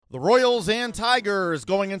The Royals and Tigers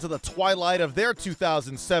going into the twilight of their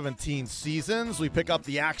 2017 seasons. We pick up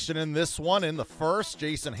the action in this one in the first.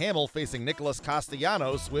 Jason Hamill facing Nicholas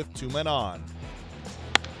Castellanos with 2 men on.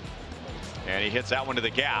 And he hits that one to the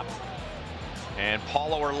gap. And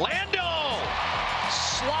Paulo Orlando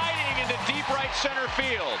sliding into deep right center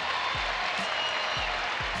field.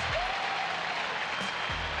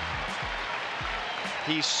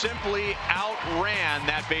 He simply outran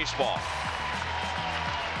that baseball.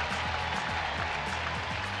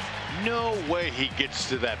 No way he gets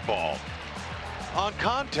to that ball. On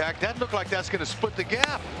contact, that looked like that's going to split the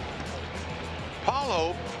gap.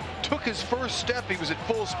 Paulo took his first step. He was at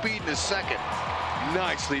full speed in his second.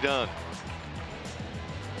 Nicely done.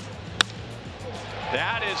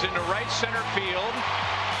 That is into right center field.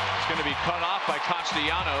 It's going to be cut off by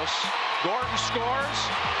Castellanos. Gordon scores.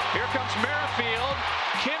 Here comes Merrifield.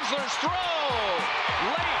 Kinsler's throw.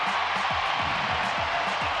 Late.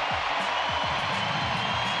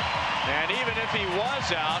 And even if he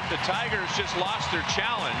was out, the Tigers just lost their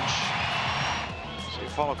challenge. So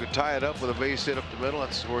Paulo could tie it up with a base hit up the middle.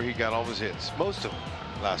 That's where he got all of his hits, most of them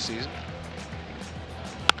last season.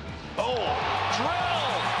 Oh,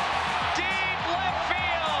 drilled deep left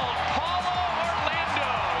field. Paulo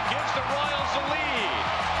Orlando gives the Royals the lead.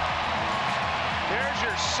 There's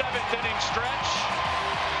your 7th inning stretch.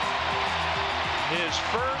 His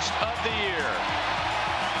first of the year.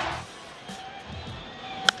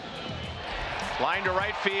 Line to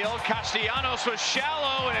right field. Castellanos was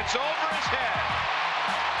shallow, and it's over his head.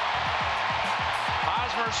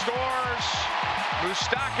 Hosmer scores.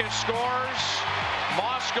 Moustakas scores.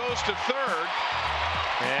 Moss goes to third.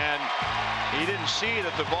 And he didn't see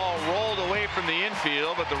that the ball rolled away from the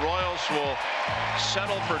infield, but the Royals will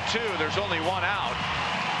settle for 2. There's only 1 out.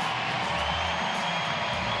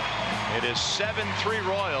 It is 7-3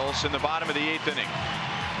 Royals in the bottom of the 8th inning.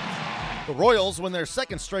 The Royals win their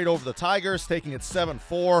second straight over the Tigers, taking it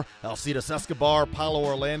 7-4. Alcides, Escobar, Paulo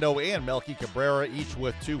Orlando, and Melky Cabrera, each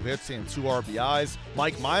with 2 hits and 2 RBIs.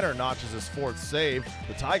 Mike Minor notches his 4th save.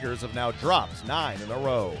 The Tigers have now dropped 9 in a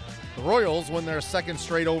row. The Royals win their second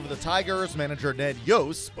straight over the Tigers. Manager Ned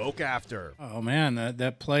Yost spoke after. Oh, man,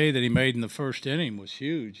 that play that he made in the first inning was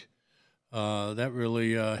huge. That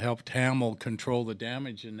really helped Hamill control the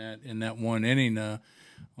damage in that 1 inning.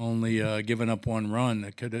 Only giving up 1 run.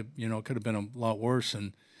 It could have been a lot worse.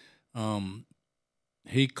 And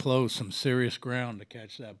he closed some serious ground to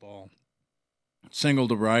catch that ball. Single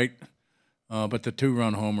to right, but the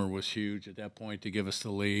 2-run homer was huge at that point to give us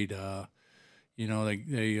the lead. They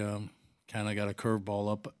kind of got a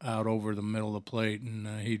curveball out over the middle of the plate,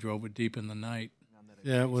 and he drove it deep in the night.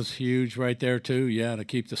 Yeah, it was huge right there too. Yeah, to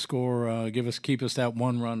keep the score, keep us that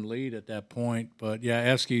 1-run lead at that point. But yeah,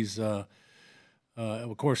 Esky's.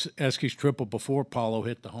 Of course, Esky's triple before Paulo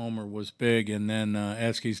hit the homer was big, and then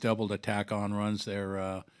Esky's double to tack on runs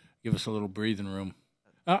there, give us a little breathing room.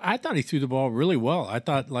 I thought he threw the ball really well. I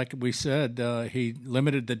thought, like we said, he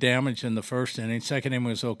limited the damage in the first inning. Second inning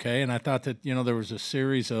was okay, and I thought that there was a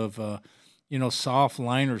series of soft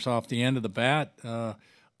liners off the end of the bat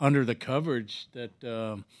under the coverage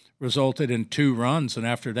that resulted in 2 runs, and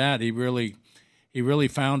after that he really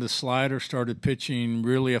found his slider, started pitching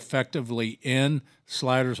really effectively in,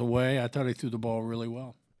 sliders away. I thought he threw the ball really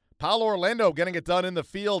well. Paulo Orlando getting it done in the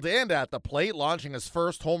field and at the plate, launching his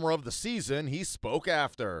first homer of the season. He spoke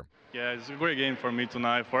after. Yeah, it's a great game for me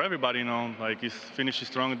tonight, for everybody, he's finished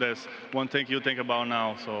strong. That's one thing you think about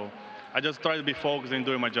now. So I just try to be focused in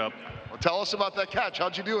doing my job. Well, tell us about that catch.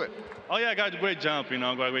 How'd you do it? Oh, yeah, I got a great jump,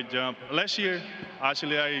 got a great jump. Last year,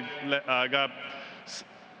 actually, I got...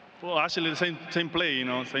 Well, actually, the same play,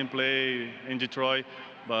 same play in Detroit.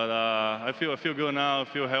 But I feel good now. I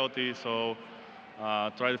feel healthy, so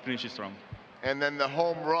try to finish it strong. And then the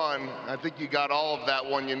home run, I think you got all of that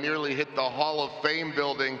one. You nearly hit the Hall of Fame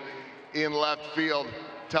building in left field.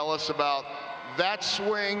 Tell us about that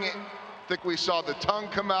swing. I think we saw the tongue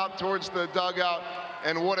come out towards the dugout,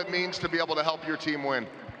 and what it means to be able to help your team win.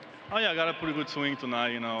 Oh, yeah, I got a pretty good swing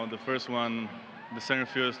tonight. The first one, the center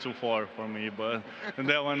field is too far for me, but in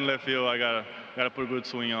that one left field, I got a pretty good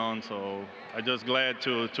swing on. So I'm just glad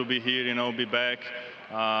to be here, be back.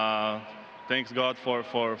 Thanks God for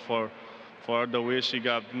the wish He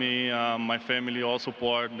got me, my family, all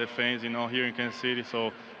support, the fans, here in Kansas City.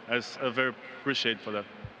 So I very appreciate for that.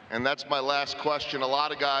 And that's my last question. A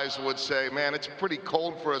lot of guys would say, man, it's pretty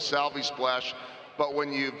cold for a salvie splash, but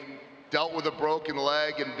when you've dealt with a broken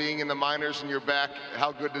leg and being in the minors and you're back,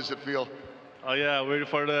 how good does it feel? Oh yeah, waiting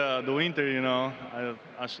for the winter,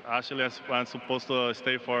 I'm supposed to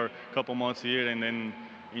stay for a couple months here and then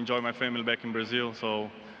enjoy my family back in Brazil,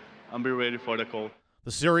 so I'm be ready for the cold.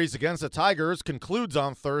 The series against the Tigers concludes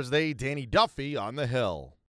on Thursday. Danny Duffy on the hill.